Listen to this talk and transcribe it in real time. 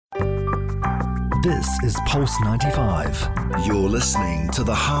This is Pulse 95. You're listening to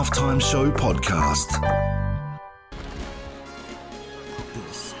the Halftime Show podcast.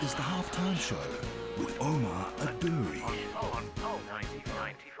 This is the Halftime Show with Omar Adouri.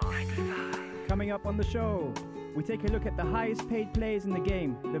 Coming up on the show, we take a look at the highest paid players in the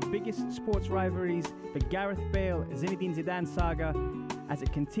game, the biggest sports rivalries, the Gareth Bale, Zinedine Zidane saga, as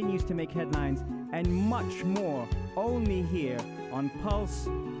it continues to make headlines, and much more, only here on Pulse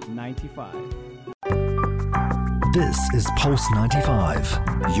 95. This is Pulse 95.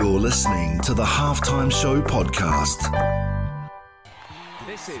 You're listening to the Halftime Show podcast.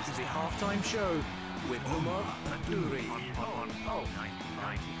 This is the Halftime Show with Omar Adouri on Pulse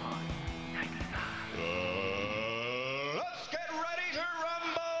 95. Let's get ready to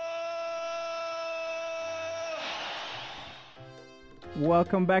rumble!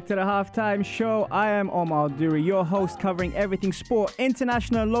 Welcome back to the Halftime Show. I am Omar Adouri, your host covering everything sport,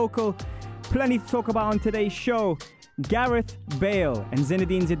 international, local. Plenty to talk about on today's show. Gareth Bale and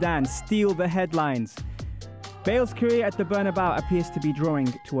Zinedine Zidane steal the headlines. Bale's career at the Bernabeu appears to be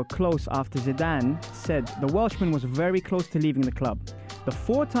drawing to a close after Zidane said the Welshman was very close to leaving the club. The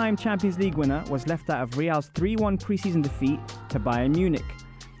four-time Champions League winner was left out of Real's 3-1 pre-season defeat to Bayern Munich.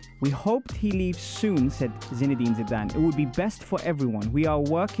 We hoped he leaves soon, said Zinedine Zidane. It would be best for everyone. We are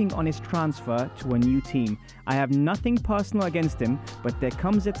working on his transfer to a new team. I have nothing personal against him, but there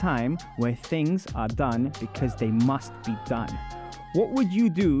comes a time where things are done because they must be done. What would you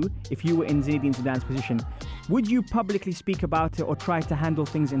do if you were in Zinedine Zidane's position? Would you publicly speak about it or try to handle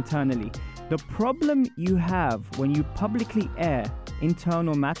things internally? The problem you have when you publicly air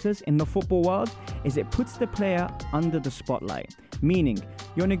internal matters in the football world is it puts the player under the spotlight. Meaning,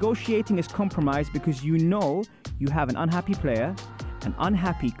 you're negotiating as compromise because you know you have an unhappy player, an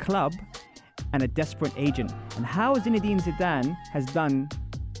unhappy club, and a desperate agent. And how Zinedine Zidane has done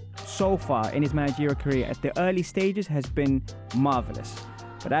so far in his managerial career at the early stages has been marvellous.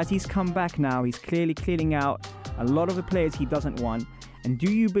 But as he's come back now, he's clearly clearing out a lot of the players he doesn't want. And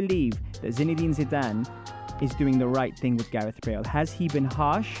do you believe that Zinedine Zidane is doing the right thing with Gareth Bale? Has he been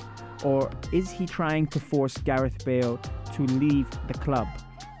harsh, or is he trying to force Gareth Bale to leave the club?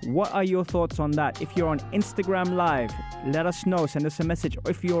 What are your thoughts on that? If you're on Instagram Live, let us know. Send us a message.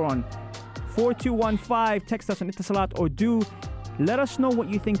 Or if you're on 4215, text us on Itasalat, or do let us know what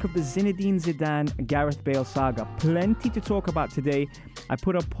you think of the Zinedine Zidane Gareth Bale saga. Plenty to talk about today. I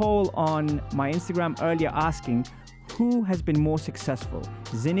put a poll on my Instagram earlier asking who has been more successful,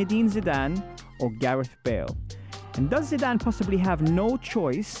 Zinedine Zidane or Gareth Bale? And does Zidane possibly have no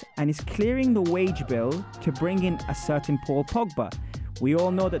choice and is clearing the wage bill to bring in a certain Paul Pogba? We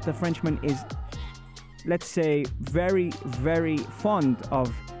all know that the Frenchman is, let's say, very, very fond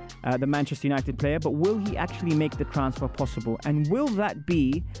of the Manchester United player, but will he actually make the transfer possible? And will that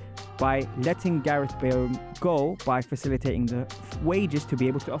be by letting Gareth Bale go by facilitating the wages to be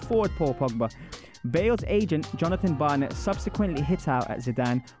able to afford Paul Pogba? Bale's agent, Jonathan Barnett, subsequently hit out at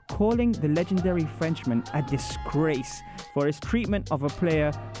Zidane, calling the legendary Frenchman a disgrace for his treatment of a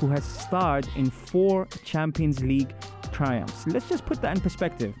player who has starred in 4 Champions League triumphs. Let's just put that in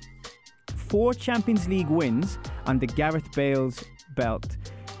perspective. 4 Champions League wins under Gareth Bale's belt.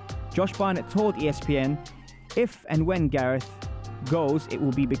 Josh Barnett told ESPN, if and when Gareth goes, it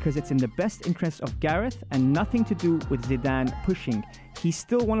will be because it's in the best interest of Gareth and nothing to do with Zidane pushing. He's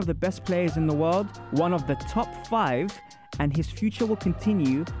still one of the best players in the world, one of the top 5, and his future will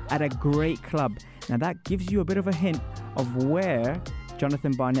continue at a great club. Now that gives you a bit of a hint of where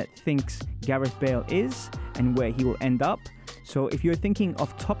Jonathan Barnett thinks Gareth Bale is and where he will end up. So if you're thinking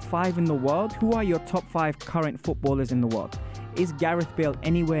of top 5 in the world, who are your top 5 current footballers in the world? Is Gareth Bale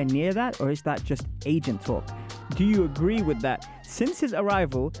anywhere near that, or is that just agent talk? Do you agree with that? Since his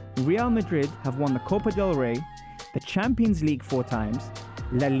arrival, Real Madrid have won the Copa del Rey, the Champions League 4 times,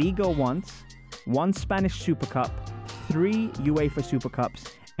 La Liga once, 1 Spanish Super Cup, 3 UEFA Super Cups,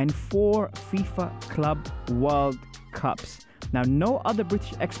 and 4 FIFA Club World Cups. Now, no other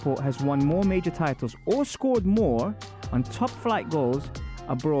British export has won more major titles or scored more on top flight goals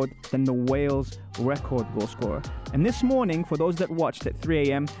abroad than the Wales record goal scorer. And this morning, for those that watched at 3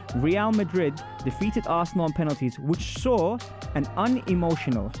 a.m, Real Madrid defeated Arsenal on penalties, which saw an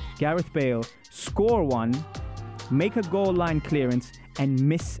unemotional Gareth Bale score one, make a goal line clearance, and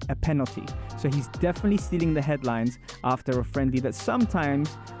miss a penalty. So he's definitely stealing the headlines after a friendly that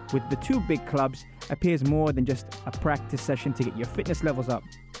sometimes, with the 2 big clubs, appears more than just a practice session to get your fitness levels up.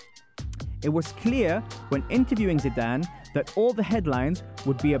 It was clear when interviewing Zidane that all the headlines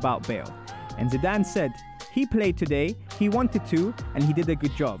would be about Bale. And Zidane said, he played today, he wanted to, and he did a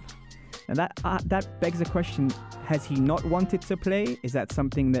good job. And that begs the question, has he not wanted to play? Is that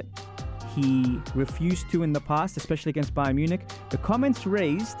something that he refused to in the past, especially against Bayern Munich. The comments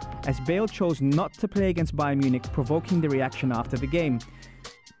raised as Bale chose not to play against Bayern Munich, provoking the reaction after the game.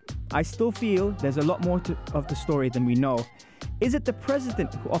 I still feel there's a lot more of the story than we know. Is it the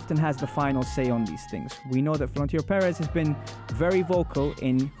president who often has the final say on these things? We know that Florentino Perez has been very vocal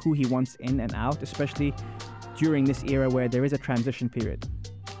in who he wants in and out, especially during this era where there is a transition period.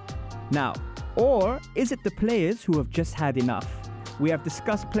 Now, or is it the players who have just had enough? We have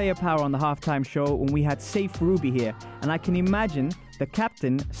discussed player power on the halftime show when we had Saif Ruby here, and I can imagine the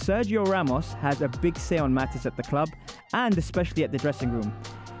captain, Sergio Ramos, has a big say on matters at the club and especially at the dressing room.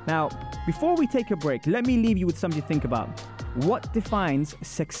 Now, before we take a break, let me leave you with something to think about. What defines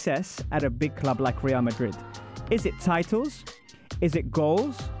success at a big club like Real Madrid? Is it titles? Is it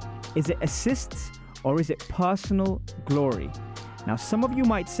goals? Is it assists? Or is it personal glory? Now, some of you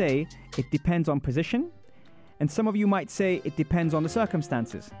might say it depends on position, and some of you might say it depends on the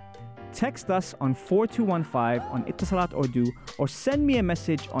circumstances. Text us on 4215 on Itisalat Urdu, or send me a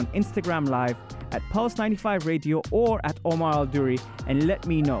message on Instagram Live at Pulse95 Radio or at Omar Al Duri and let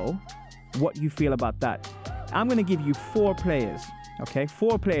me know what you feel about that. I'm going to give you 4 players, okay?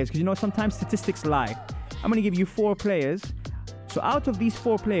 4 players, because you know sometimes statistics lie. I'm going to give you 4 players. So out of these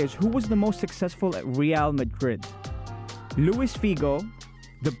 4 players, who was the most successful at Real Madrid? Luis Figo,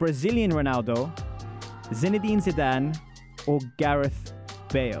 the Brazilian Ronaldo, Zinedine Zidane, or Gareth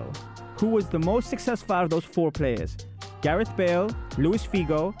Bale? Who was the most successful out of those 4 players? Gareth Bale, Luis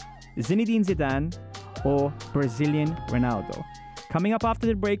Figo, Zinedine Zidane, or Brazilian Ronaldo? Coming up after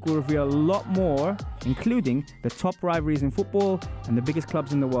the break, we'll reveal a lot more, including the top rivalries in football and the biggest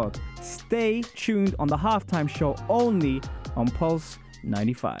clubs in the world. Stay tuned on the halftime show only on Pulse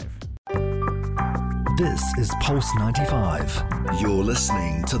 95. This is Pulse 95. You're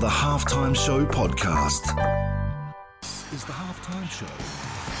listening to the Halftime Show podcast. This is the Halftime Show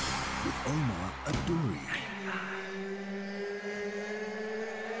with Omar Abduri.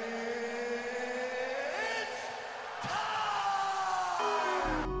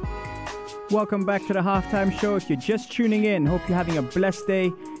 Welcome back to the Halftime Show. If you're just tuning in, hope you're having a blessed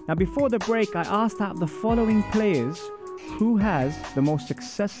day. Now, before the break, I asked out the following players who has the most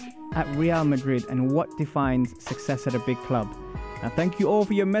success at Real Madrid and what defines success at a big club. Now, thank you all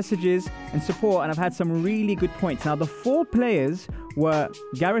for your messages and support, and I've had some really good points. Now, the 4 players were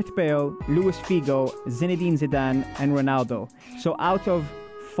Gareth Bale, Luis Figo, Zinedine Zidane, and Ronaldo. So out of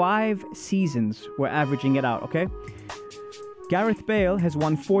 5 seasons, we're averaging it out, okay? Gareth Bale has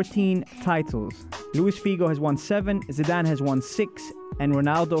won 14 titles. Luis Figo has won 7, Zidane has won 6, and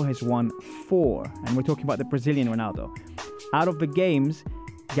Ronaldo has won 4. And we're talking about the Brazilian Ronaldo. Out of the games,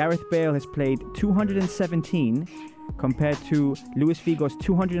 Gareth Bale has played 217 compared to Luis Figo's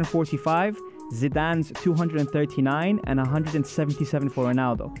 245, Zidane's 239, and 177 for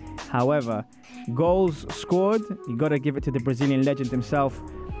Ronaldo. However, goals scored, you got to give it to the Brazilian legend himself.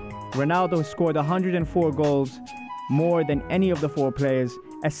 Ronaldo has scored 104 goals, more than any of the 4 players.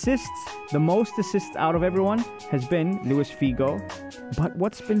 Assists, the most assists out of everyone has been Luis Figo. But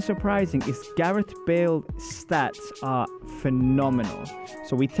what's been surprising is Gareth Bale's stats are phenomenal.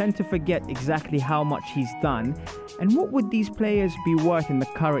 So we tend to forget exactly how much he's done. And what would these players be worth in the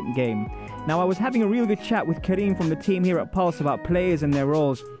current game? Now, I was having a real good chat with Kareem from the team here at Pulse about players and their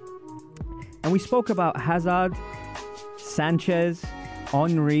roles. And we spoke about Hazard, Sanchez,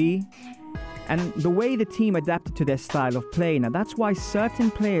 Henry, and the way the team adapted to their style of play. Now, that's why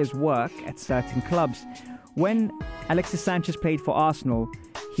certain players work at certain clubs. When Alexis Sanchez played for Arsenal,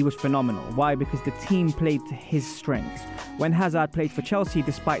 he was phenomenal. Why? Because the team played to his strengths. When Hazard played for Chelsea,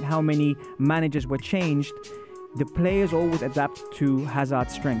 despite how many managers were changed, the players always adapt to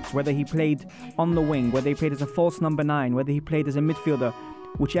Hazard's strengths. Whether he played on the wing, whether he played as a false number 9, whether he played as a midfielder,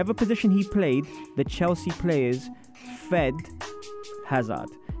 whichever position he played, the Chelsea players fed Hazard.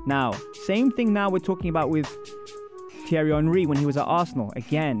 Now, same thing now we're talking about with Thierry Henry when he was at Arsenal.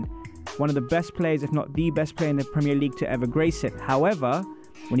 Again, one of the best players, if not the best player in the Premier League to ever grace it. However,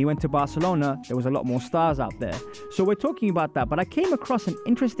 when he went to Barcelona, there was a lot more stars out there. So we're talking about that. But I came across an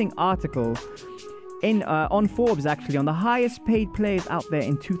interesting article on Forbes, actually, on the highest paid players out there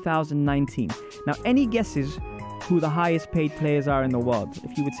in 2019. Now, any guesses who the highest paid players are in the world?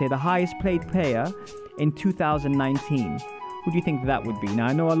 If you would say the highest paid player in 2019, who do you think that would be? Now,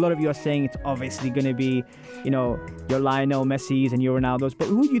 I know a lot of you are saying it's obviously going to be, your Lionel Messi's and your Ronaldo's, but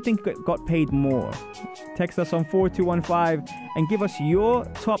who do you think got paid more? Text us on 4215 and give us your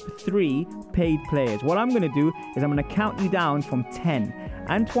top 3 paid players. What I'm going to do is I'm going to count you down from 10.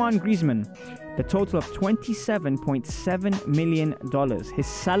 Antoine Griezmann, the total of $27.7 million. His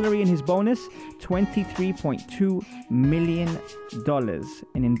salary and his bonus, $23.2 million.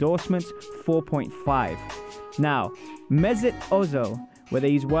 In endorsements, 4.5. Now, Mesut Ozil, whether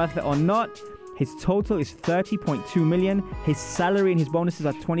he's worth it or not, his total is 30.2 million. His salary and his bonuses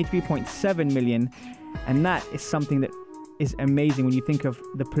are 23.7 million. And that is something that is amazing when you think of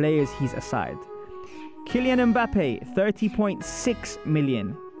the players he's aside. Kylian Mbappe, 30.6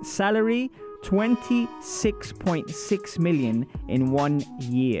 million. Salary, 26.6 million in 1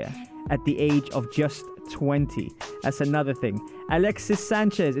 year at the age of just 20. That's another thing. Alexis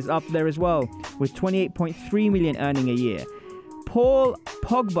Sanchez is up there as well with 28.3 million earning a year. Paul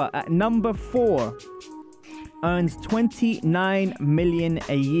Pogba at number 4 earns 29 million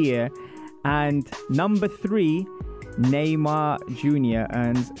a year, and number 3, Neymar Jr.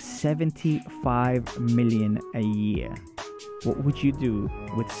 earns 75 million a year. What would you do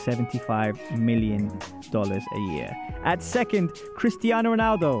with $75 million a year? At second, Cristiano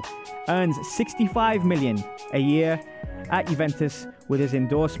Ronaldo earns 65 million a year at Juventus with his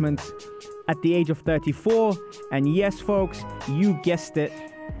endorsements at the age of 34. And yes, folks, you guessed it.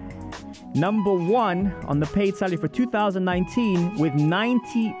 Number 1 on the paid salary for 2019 with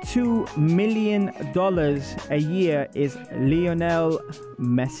 $92 million a year is Lionel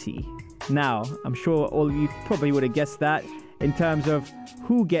Messi. Now, I'm sure all of you probably would have guessed that in terms of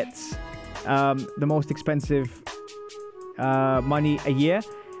who gets the most expensive money a year.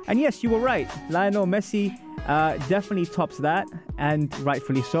 And yes, you were right. Lionel Messi definitely tops that, and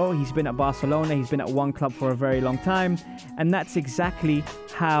rightfully so. He's been at Barcelona. He's been at one club for a very long time. And that's exactly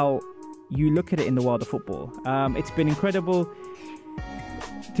how you look at it in the world of football. It's been incredible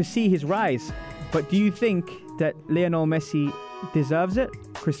to see his rise. But do you think that Lionel Messi deserves it?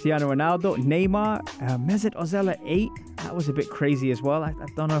 Cristiano Ronaldo, Neymar, Mesut Ozil at 8. That was a bit crazy as well. I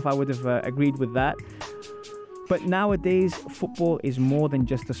don't know if I would have agreed with that. But nowadays, football is more than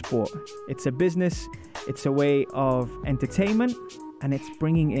just a sport. It's a business, it's a way of entertainment, and it's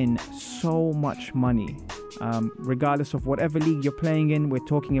bringing in so much money. Regardless of whatever league you're playing in, we're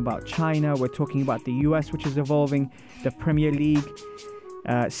talking about China, we're talking about the US, which is evolving, the Premier League,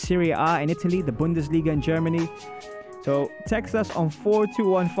 Serie A in Italy, the Bundesliga in Germany. So text us on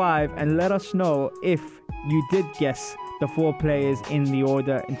 4215 and let us know if you did guess the 4 players in the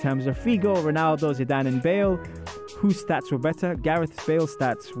order in terms of Figo, Ronaldo, Zidane and Bale. Whose stats were better? Gareth Bale's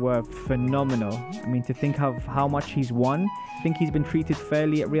stats were phenomenal. I mean, to think of how much he's won, I think he's been treated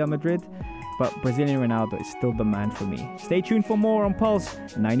fairly at Real Madrid, but Brazilian Ronaldo is still the man for me. Stay tuned for more on Pulse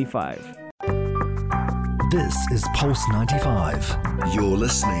 95. This is Pulse 95. You're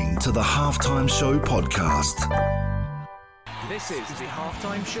listening to the Halftime Show podcast. This is the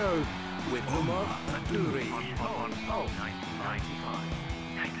Halftime Show with Omar Mandouri on Pulse 95.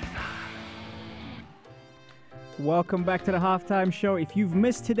 Welcome back to the Halftime Show. If you've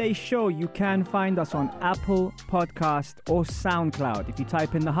missed today's show, you can find us on Apple Podcast or SoundCloud. If you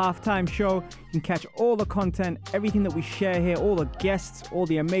type in the Halftime Show, you can catch all the content, everything that we share here, all the guests, all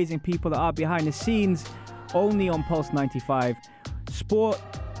the amazing people that are behind the scenes, only on Pulse 95. Sport,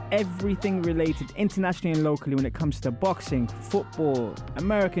 everything related internationally and locally when it comes to boxing, football,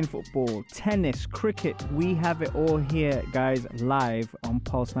 American football, tennis, cricket. We have it all here, guys, live on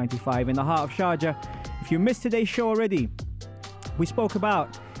Pulse 95 in the heart of Sharjah. If you missed today's show already, we spoke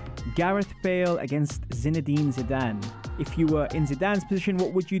about Gareth Bale against Zinedine Zidane. If you were in Zidane's position,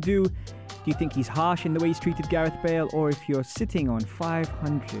 what would you do? Do you think he's harsh in the way he's treated Gareth Bale? Or if you're sitting on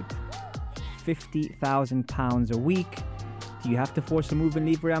 £550,000 a week, do you have to force a move and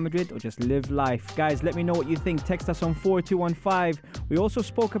leave Real Madrid or just live life? Guys, let me know what you think. Text us on 4215. We also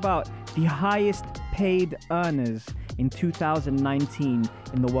spoke about the highest paid earners in 2019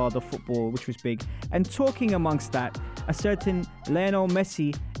 in the world of football, which was big. And talking amongst that, a certain Lionel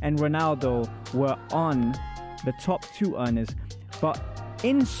Messi and Ronaldo were on the top 2 earners. But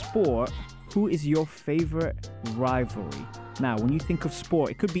in sport, who is your favorite rivalry? Now, when you think of sport,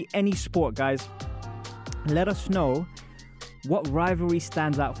 it could be any sport, guys. Let us know what rivalry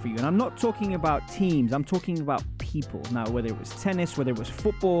stands out for you. And I'm not talking about teams, I'm talking about people. Now, whether it was tennis, whether it was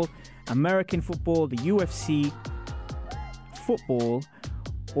football, American football, the UFC, football,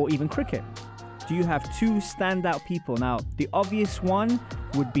 or even cricket. Do you have 2 standout people? Now, the obvious one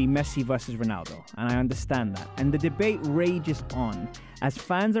would be Messi versus Ronaldo, and I understand that. And the debate rages on as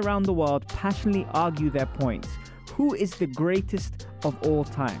fans around the world passionately argue their points. Who is the greatest of all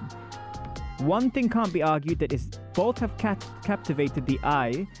time? One thing can't be argued, that is both have captivated the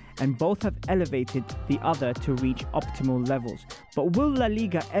eye and both have elevated the other to reach optimal levels. But will La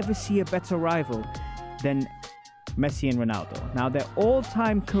Liga ever see a better rival than Messi and Ronaldo. Now, their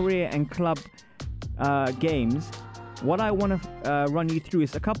all-time career and club games, what I want to run you through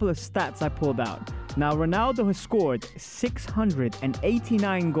is a couple of stats I pulled out. Now, Ronaldo has scored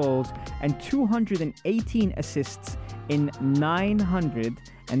 689 goals and 218 assists in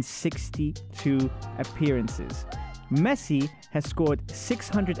 962 appearances. Messi has scored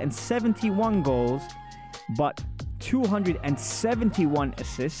 671 goals, but 271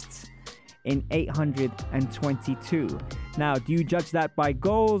 assists in 822. Now, do you judge that by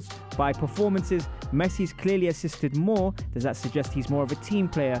goals, by performances? Messi's clearly assisted more. Does that suggest he's more of a team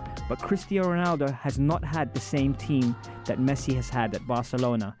player? But Cristiano Ronaldo has not had the same team that Messi has had at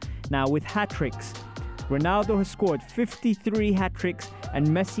Barcelona. Now, with hat-tricks, Ronaldo has scored 53 hat-tricks and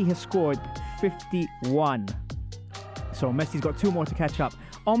Messi has scored 51. So Messi's got 2 more to catch up.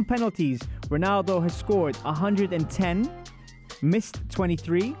 On penalties, Ronaldo has scored 110, missed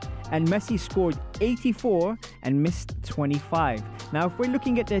 23, and Messi scored 84 and missed 25. Now, if we're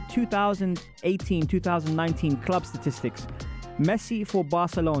looking at their 2018-2019 club statistics, Messi for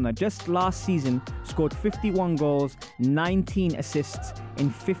Barcelona just last season scored 51 goals, 19 assists in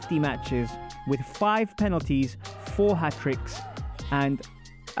 50 matches with 5 penalties, 4 hat-tricks, and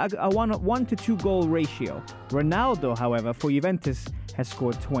a 1 to 2 goal ratio. Ronaldo, however, for Juventus has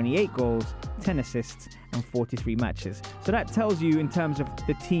scored 28 goals, 10 assists, and 43 matches. So that tells you in terms of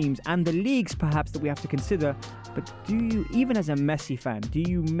the teams and the leagues perhaps that we have to consider. But do you, even as a Messi fan, do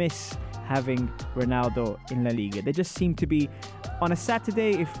you miss having Ronaldo in La Liga? They just seem to be, on a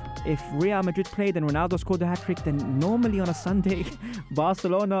Saturday, if Real Madrid played and Ronaldo scored a hat-trick, then normally on a Sunday,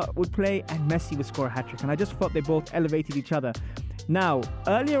 Barcelona would play and Messi would score a hat-trick. And I just thought they both elevated each other. Now,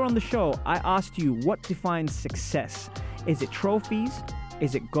 earlier on the show, I asked you what defines success. Is it trophies?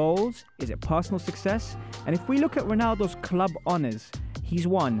 Is it goals? Is it personal success? And if we look at Ronaldo's club honours, he's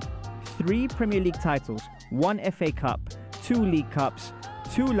won 3 Premier League titles, 1 FA Cup, 2 League Cups,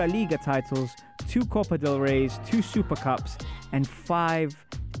 2 La Liga titles, 2 Copa del Reys, 2 Super Cups, and 5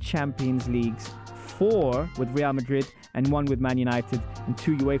 Champions Leagues, 4 with Real Madrid and 1 with Man United, and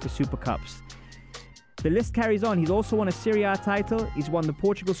 2 UEFA Super Cups. The list carries on. He's also won a Serie A title. He's won the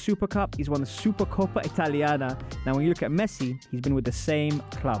Portugal Super Cup. He's won the Supercoppa Italiana. Now, when you look at Messi, he's been with the same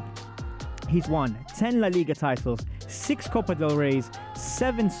club. He's won 10 La Liga titles, 6 Copa del Reys,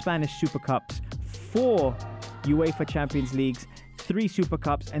 7 Spanish Super Cups, 4 UEFA Champions Leagues, 3 Super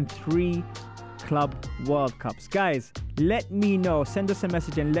Cups, and 3 Club World Cups. Guys, let me know. Send us a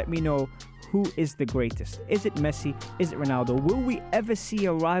message and let me know who is the greatest. Is it Messi? Is it Ronaldo? Will we ever see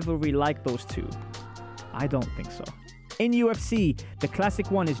a rivalry like those two? I don't think so. In UFC, the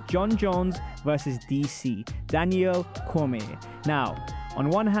classic one is John Jones versus DC, Daniel Cormier. Now, on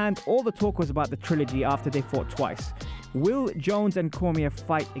one hand, all the talk was about the trilogy after they fought twice. Will Jones and Cormier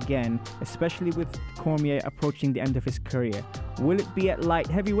fight again, especially with Cormier approaching the end of his career? Will it be at light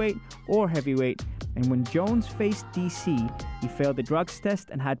heavyweight or heavyweight? And when Jones faced DC, he failed the drugs test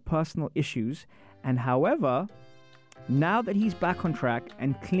and had personal issues. And however, now that he's back on track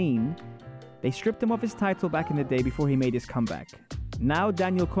and clean, they stripped him of his title back in the day before he made his comeback. Now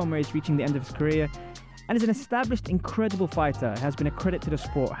Daniel Cormier is reaching the end of his career and is an established, incredible fighter, has been a credit to the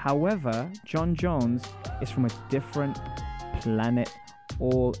sport. However, John Jones is from a different planet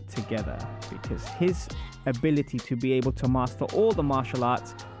altogether because his ability to be able to master all the martial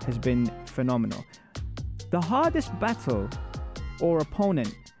arts has been phenomenal. The hardest battle or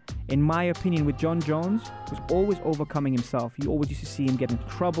opponent, in my opinion, with John Jones was always overcoming himself. You always used to see him get into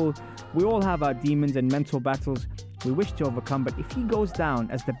trouble. We all have our demons and mental battles we wish to overcome, but if he goes down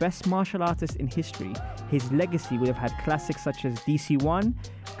as the best martial artist in history, his legacy would have had classics such as DC1,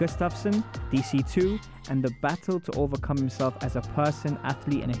 Gustafsson, DC2, and the battle to overcome himself as a person,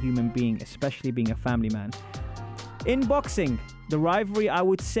 athlete, and a human being, especially being a family man. In boxing, the rivalry I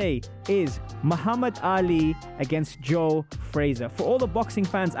would say is Muhammad Ali against Joe Frazier. For all the boxing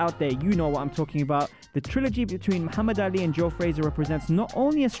fans out there, you know what I'm talking about. The trilogy between Muhammad Ali and Joe Frazier represents not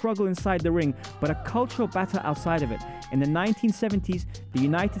only a struggle inside the ring, but a cultural battle outside of it. In the 1970s, the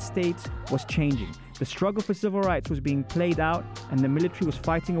United States was changing. The struggle for civil rights was being played out, and the military was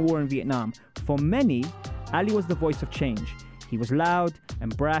fighting a war in Vietnam. For many, Ali was the voice of change. He was loud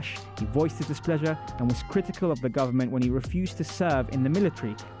and brash, he voiced his displeasure, and was critical of the government when he refused to serve in the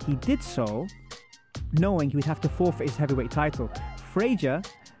military. He did so knowing he would have to forfeit his heavyweight title. Frazier,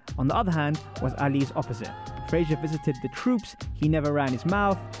 on the other hand, was Ali's opposite. Frazier visited the troops, he never ran his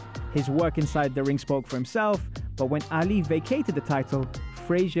mouth, his work inside the ring spoke for himself, but when Ali vacated the title,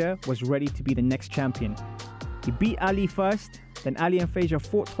 Frazier was ready to be the next champion. He beat Ali first, then Ali and Frazier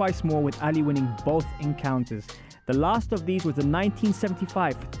fought twice more, with Ali winning both encounters. The The last of these was the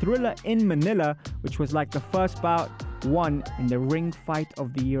 1975 Thriller in Manila, which was like the first bout won in the Ring Fight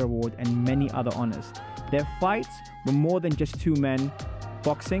of the Year award and many other honors. Their fights were more than just two men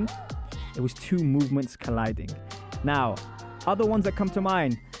boxing. It was two movements colliding. Now, other ones that come to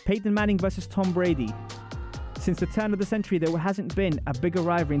mind, Peyton Manning versus Tom Brady. Since the turn of the century, there hasn't been a bigger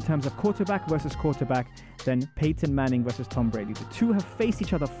rivalry in terms of quarterback versus quarterback than Peyton Manning versus Tom Brady. The two have faced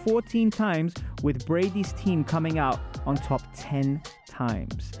each other 14 times, with Brady's team coming out on top 10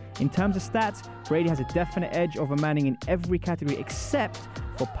 times. In terms of stats, Brady has a definite edge over Manning in every category except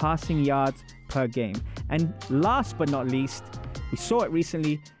for passing yards per game. And last but not least, we saw it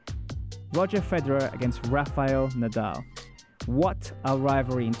recently, Roger Federer against Rafael Nadal. What a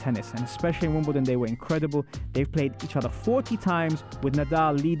rivalry in tennis, and especially in Wimbledon, they were incredible. They've played each other 40 times, with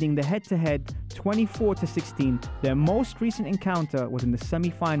Nadal leading the head-to-head 24-16. Their most recent encounter was in the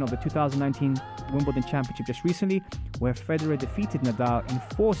semi-final of the 2019 Wimbledon Championship just recently, where Federer defeated Nadal in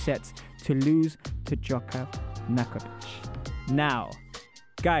 4 sets to lose to Djokovic. Now,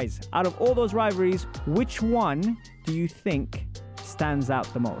 guys, out of all those rivalries, which one do you think stands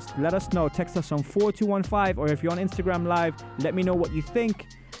out the most? Let us know. Text us on 4215, or if you're on Instagram Live, let me know what you think.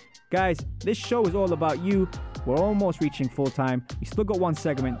 Guys, this show is all about you. We're almost reaching full time. We still got one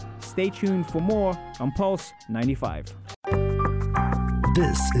segment. Stay tuned for more on Pulse 95.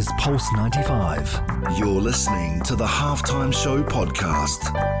 This is Pulse 95. You're listening to the Halftime Show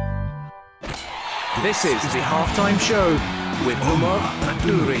podcast. This is the Halftime Show with Omar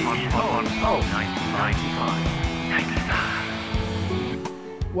Adouri on Pulse 95.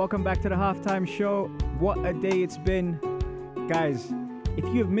 Welcome back to the Halftime Show. What a day it's been. Guys, if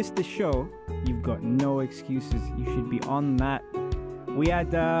you have missed the show, you've got no excuses. You should be on that. We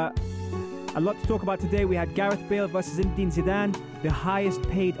had a lot to talk about today. We had Gareth Bale versus Zinedine Zidane, the highest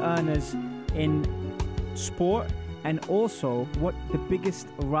paid earners in sport, and also what the biggest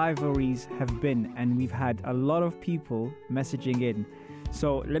rivalries have been. And we've had a lot of people messaging in.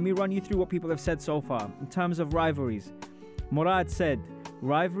 So let me run you through what people have said so far. In terms of rivalries, Murad said,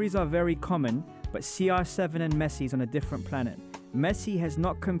 rivalries are very common, but CR7 and Messi is on a different planet. Messi has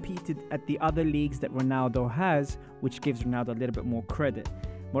not competed at the other leagues that Ronaldo has, which gives Ronaldo a little bit more credit.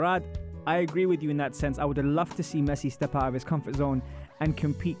 Murad, I agree with you in that sense. I would have loved to see Messi step out of his comfort zone and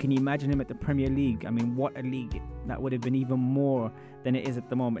compete. Can you imagine him at the Premier League? I mean, what a league. That would have been even more than it is at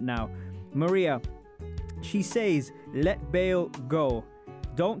the moment now. Maria, she says, let Bale go.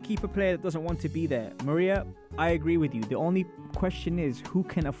 Don't keep a player that doesn't want to be there. Maria, I agree with you. The only question is who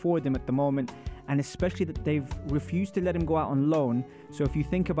can afford him at the moment, and especially that they've refused to let him go out on loan. So if you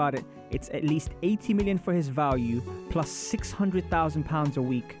think about it, it's at least 80 million for his value plus 600,000 pounds a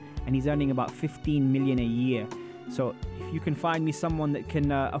week, and he's earning about 15 million a year. So if you can find me someone that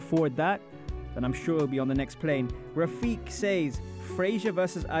can afford that, then I'm sure he'll be on the next plane. Rafiq says, Frazier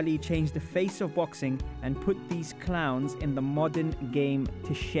versus Ali changed the face of boxing and put these clowns in the modern game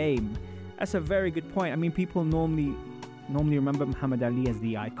to shame. That's a very good point. I mean, people normally remember Muhammad Ali as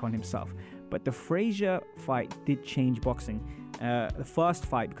the icon himself, but the Frazier fight did change boxing. The first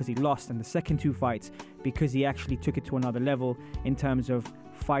fight because he lost, and the second 2 fights because he actually took it to another level in terms of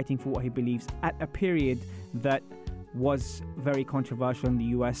fighting for what he believes at a period that was very controversial in the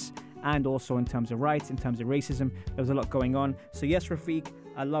US, and also in terms of rights, in terms of racism. There was a lot going on. So yes, Rafiq,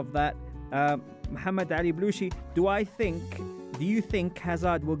 I love that. Muhammad Ali Blushi, do you think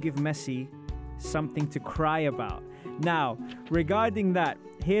Hazard will give Messi something to cry about? Now, regarding that,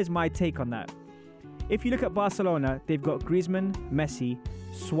 here's my take on that. If you look at Barcelona, they've got Griezmann, Messi,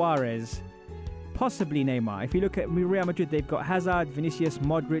 Suarez, possibly Neymar. If you look at Real Madrid, they've got Hazard, Vinicius,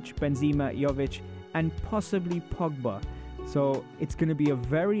 Modric, Benzema, Jovic, and possibly Pogba. So it's going to be a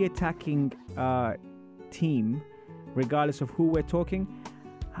very attacking team, regardless of who we're talking.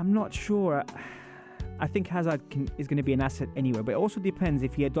 I'm not sure. I think Hazard is going to be an asset anyway, but it also depends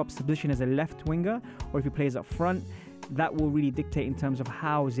if he adopts the position as a left winger or if he plays up front. That will really dictate in terms of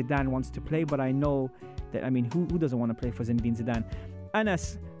how Zidane wants to play, but I know that, I mean, who doesn't want to play for Zinedine Zidane?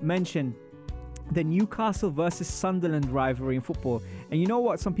 Anas mentioned the Newcastle versus Sunderland rivalry in football. And you know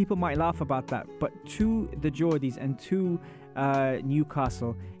what? Some people might laugh about that, but to the Geordies and to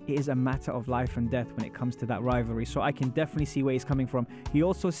Newcastle, it is a matter of life and death when it comes to that rivalry. So I can definitely see where he's coming from. He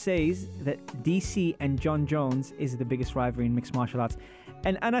also says that DC and John Jones is the biggest rivalry in mixed martial arts.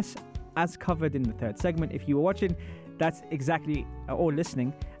 And Anas, as covered in the third segment, if you were watching, that's exactly, or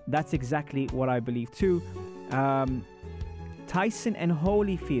listening, that's exactly what I believe too. Tyson and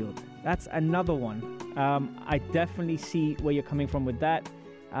Holyfield, that's another one. I definitely see where you're coming from with that.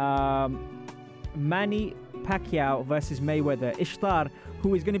 Manny Pacquiao versus Mayweather. Ishtar,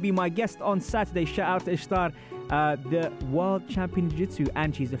 who is going to be my guest on Saturday. Shout out to Ishtar. the world champion in Jiu-Jitsu,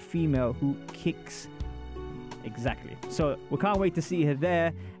 and she's a female who kicks. Exactly. So we can't wait to see her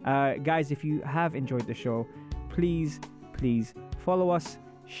there. Guys, if you have enjoyed the show, please follow us,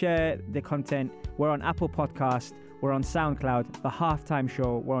 share the content. We're on Apple Podcast, we're on SoundCloud, The Halftime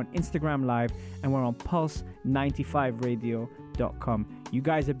Show, we're on Instagram Live, and we're on Pulse95Radio.com. You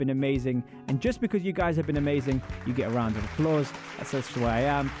guys have been amazing, and just because you guys have been amazing, you get a round of applause. That's just who I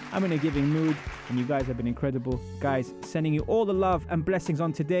am. I'm in a giving mood, and you guys have been incredible. Guys, sending you all the love and blessings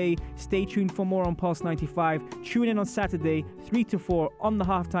on today. Stay tuned for more on Pulse 95. Tune in on Saturday, 3 to 4 on The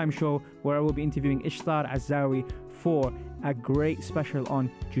Halftime Show, where I will be interviewing Ishtar Azawi for a great special on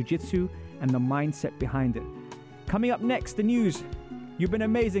Jiu-Jitsu and the mindset behind it. Coming up next, the news. You've been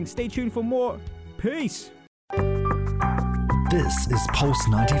amazing. Stay tuned for more. Peace. This is Pulse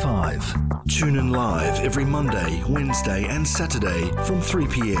 95. Tune in live every Monday, Wednesday and Saturday from 3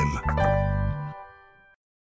 p.m.